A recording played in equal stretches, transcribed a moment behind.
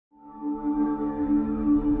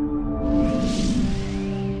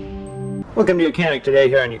Welcome to YOUCANIC. Today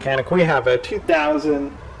here on YOUCANIC we have a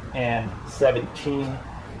 2017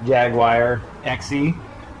 Jaguar XE,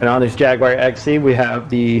 and on this Jaguar XE we have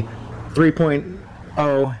the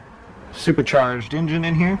 3.0 supercharged engine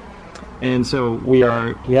in here. And so we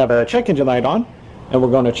have a check engine light on, and we're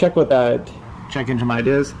going to check what that check engine light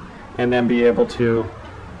is and then be able to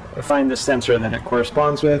find the sensor that it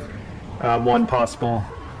corresponds with. One possible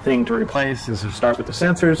thing to replace is to start with the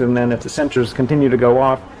sensors, and then if the sensors continue to go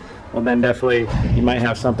off, well then definitely you might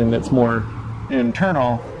have something that's more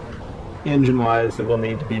internal engine-wise that will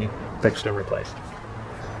need to be fixed and replaced.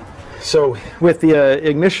 So with the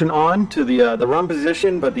ignition on to the run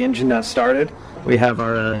position, but the engine not started, we have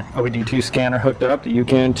our OBD2 scanner hooked up to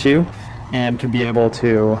YOUCAN 2, and to be able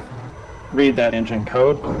to read that engine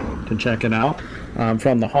code to check it out.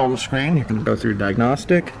 From the home screen, you're going to go through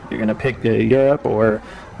Diagnostic, you're going to pick the Europe or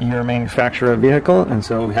your manufacturer of vehicle, and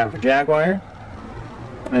so we have a Jaguar.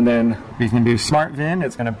 And then we can do Smart VIN.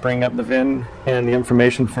 It's going to bring up the VIN and the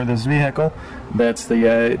information for this vehicle. That's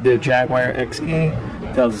the Jaguar XE.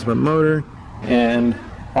 Tells us what motor, and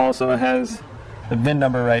also has the VIN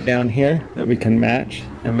number right down here that we can match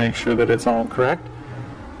and make sure that it's all correct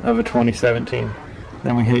of a 2017.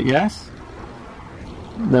 Then we hit yes.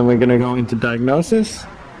 Then we're going to go into Diagnosis.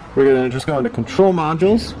 We're going to just go into Control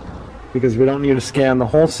Modules because we don't need to scan the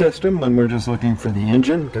whole system when we're just looking for the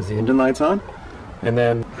engine because the engine light's on. And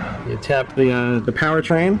then you tap the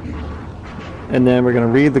powertrain, and then we're going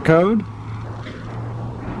to read the code.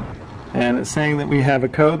 And it's saying that we have a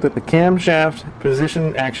code that the camshaft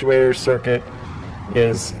position actuator circuit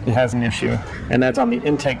has an issue, and that's on the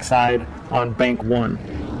intake side on bank 1,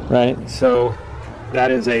 right? So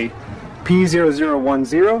that is a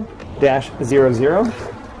P0010-00.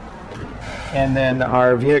 And then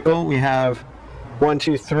our vehicle, we have 1,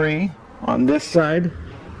 2, 3 on this side,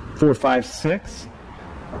 4, 5, 6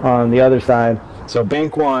 on the other side. So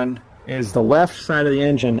bank 1 is the left side of the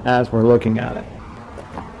engine as we're looking at it.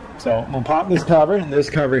 So we'll pop this cover, and this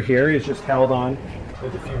cover here is just held on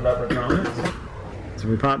with a few rubber grommets. So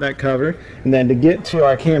we pop that cover, and then to get to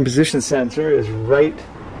our cam position sensor is right,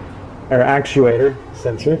 our actuator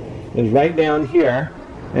sensor is right down here.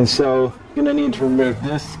 And so you're going to need to remove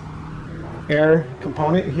this air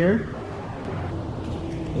component here.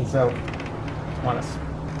 And so you want to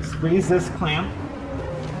squeeze this clamp,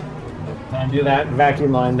 undo that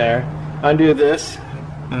vacuum line there, undo this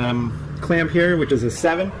clamp here, which is a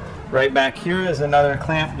 7. Right back here is another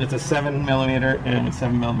clamp. It's a 7mm and a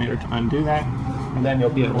 7mm to undo that, and then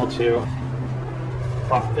you'll be able to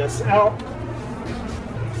pop this out.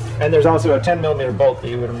 And there's also a 10mm bolt that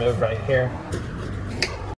you would remove right here.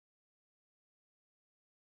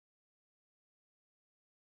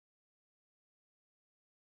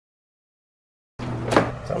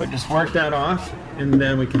 So we just work that off, and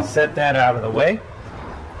then we can set that out of the way.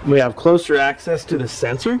 We have closer access to the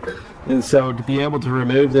sensor, and so to be able to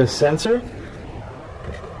remove this sensor,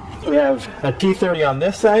 we have a T30 on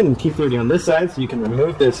this side and T30 on this side, so you can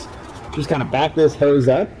remove this, just kind of back this hose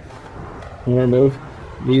up and remove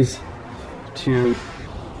these two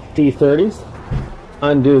T30s,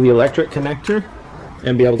 undo the electric connector,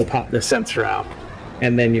 and be able to pop the sensor out.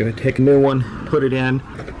 And then you take a new one, put it in,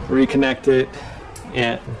 reconnect it,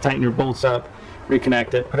 and tighten your bolts up,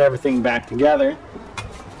 reconnect it, put everything back together,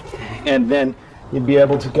 and then you'd be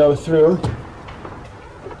able to go through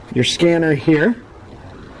your scanner here.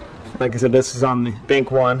 Like I said, this is on the bank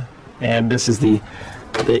 1, and this is the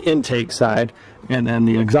intake side, and then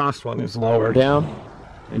the exhaust one is lower down,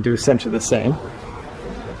 and do essentially the same.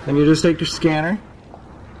 Then you just take your scanner,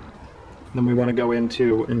 then we want to go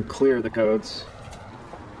into and clear the codes.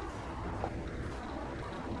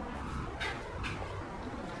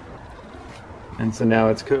 And so now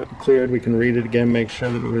it's cleared. We can read it again, make sure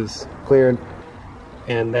that it was cleared.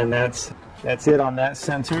 And then that's it on that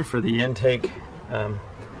sensor for the intake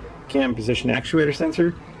cam position actuator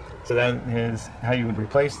sensor. So that is how you would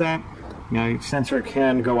replace that. Now your sensor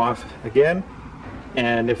can go off again,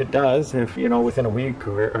 and if it does, if within a week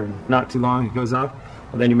or not too long it goes off,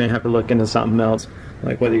 well, then you may have to look into something else,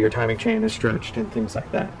 like whether your timing chain is stretched and things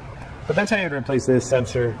like that. But that's how you'd replace this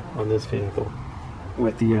sensor on this vehicle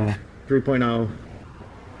with the 3.0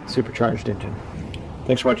 supercharged engine.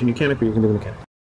 Thanks for watching YOUCANIC, or you can do YOUCANIC.